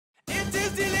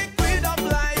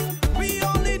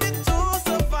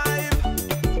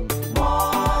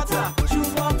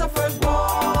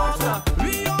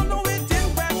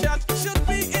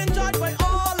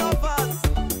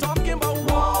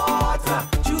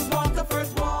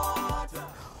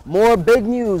More big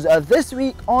news this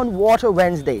week on Water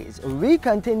Wednesdays. We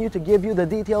continue to give you the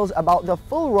details about the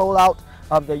full rollout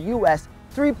of the US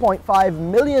 $3.5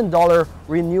 million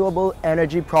renewable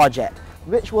energy project,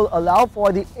 which will allow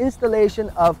for the installation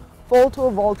of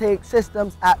photovoltaic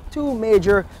systems at two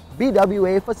major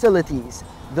BWA facilities,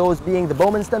 those being the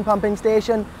Bowmanston Pumping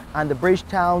Station and the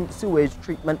Bridgetown Sewage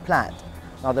Treatment Plant.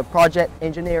 Now, the project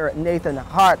engineer Nathan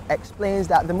Hart explains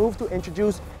that the move to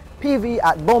introduce PV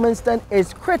at Bowmanston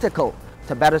is critical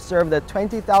to better serve the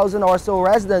 20,000 or so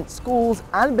resident schools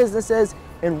and businesses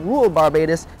in rural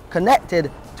Barbados connected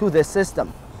to this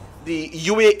system. The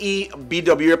UAE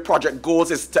BWA project goals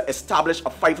is to establish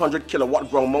a 500 kilowatt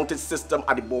ground-mounted system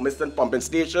at the Bowmanston Pumping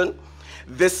Station.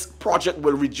 This project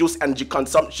will reduce energy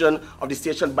consumption of the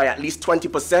station by at least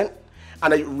 20%.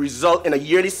 And it result in a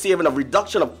yearly saving of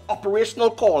reduction of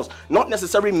operational costs, not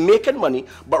necessarily making money,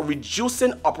 but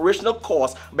reducing operational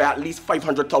costs by at least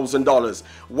 $500,000,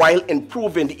 while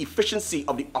improving the efficiency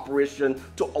of the operation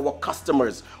to our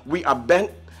customers. We are bent,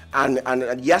 and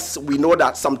yes, we know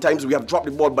that sometimes we have dropped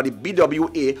the ball, but the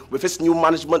BWA, with its new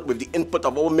management, with the input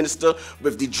of our minister,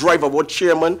 with the drive of our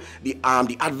chairman, the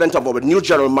advent of our new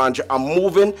general manager, are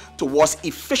moving towards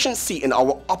efficiency in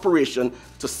our operation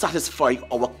to satisfy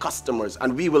our customers,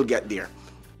 and we will get there.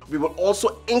 We will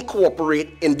also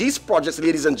incorporate in these projects,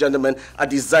 ladies and gentlemen, a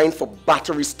design for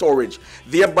battery storage,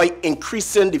 thereby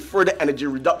increasing the further energy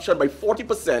reduction by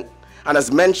 40%, and as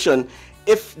mentioned,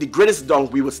 if the grid is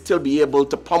down, we will still be able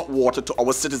to pump water to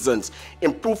our citizens.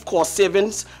 Improved cost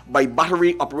savings by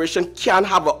battery operation can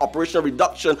have an operational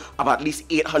reduction of at least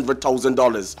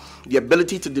 $800,000. The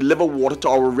ability to deliver water to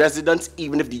our residents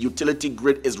even if the utility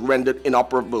grid is rendered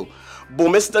inoperable.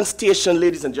 Bowmanston Station,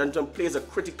 ladies and gentlemen, plays a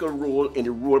critical role in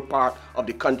the rural part of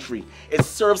the country. It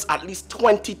serves at least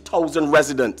 20,000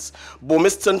 residents.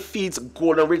 Bowmanston feeds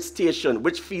Golden Ridge Station,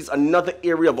 which feeds another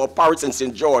area of our parish in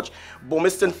St. George.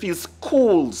 Bowmanston feeds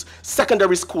schools,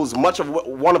 secondary schools,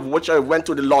 one of which I went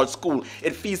to the large school.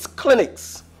 It feeds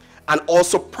clinics, and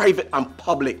also private and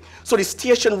public. So the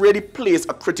station really plays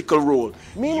a critical role.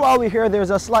 Meanwhile, we hear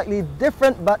there's a slightly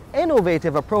different but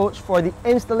innovative approach for the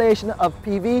installation of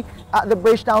PV at the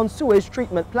Bridgetown Sewage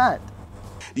Treatment Plant.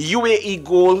 The UAE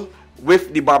goal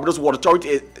with the Barbados Water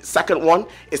Authority, second one,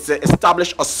 is to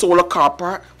establish a solar car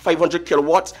park, 500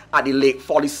 kilowatts, at the Lake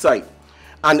Folly site.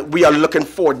 And we are looking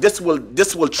forward. This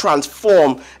will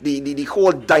transform the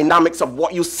whole dynamics of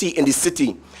what you see in the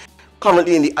city.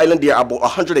 Currently in the island, there are about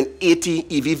 180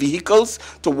 EV vehicles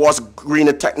towards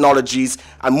greener technologies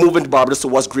and moving Barbados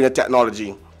towards greener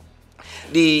technology.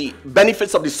 The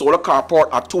benefits of the solar carport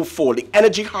are twofold. The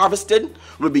energy harvested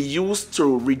will be used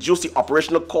to reduce the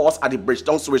operational costs at the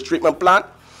Bridgetown Sewage Treatment Plant.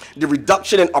 The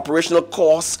reduction in operational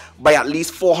costs by at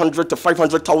least $400,000 to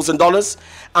 $500,000,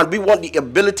 and we want the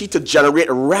ability to generate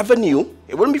revenue,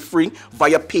 it wouldn't be free,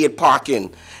 via paid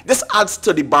parking. This adds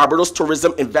to the Barbados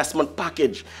Tourism Investment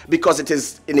Package because it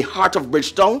is in the heart of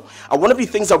Bridgetown, and one of the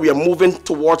things that we are moving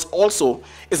towards also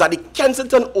is that the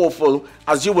Kensington Oval,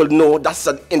 as you will know, that's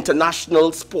an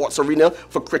international sports arena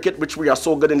for cricket, which we are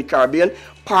so good in the Caribbean.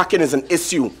 Parking is an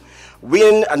issue.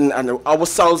 We and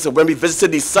ourselves, when we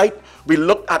visited the site, we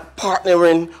looked at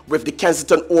partnering with the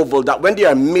Kensington Oval, that when there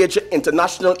are major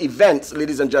international events,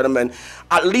 ladies and gentlemen,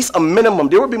 at least a minimum,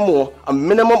 there will be more, a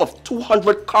minimum of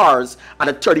 200 cars at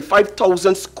a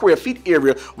 35,000 square feet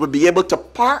area will be able to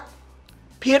park,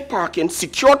 paid parking,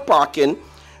 secured parking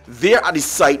there at the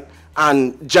site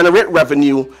and generate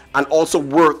revenue and also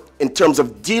work in terms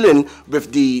of dealing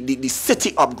with the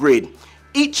city upgrade.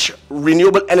 Each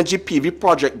renewable energy PV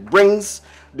project brings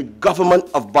the government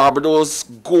of Barbados'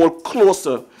 goal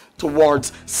closer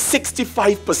towards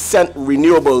 65%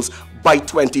 renewables by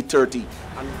 2030.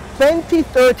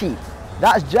 2030,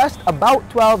 that's just about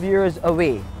 12 years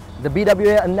away. The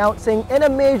BWA announcing in a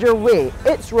major way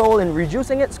its role in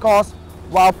reducing its costs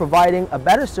while providing a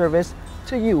better service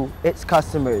to you, its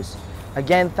customers.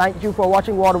 Again, thank you for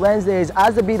watching Water Wednesdays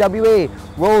as the BWA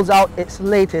rolls out its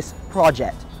latest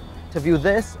project. To view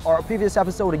this or a previous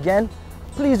episode again,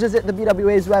 please visit the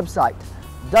BWA's website,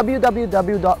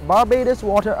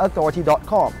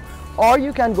 www.barbadoswaterauthority.com, or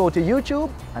you can go to YouTube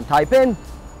and type in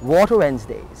Water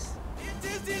Wednesdays.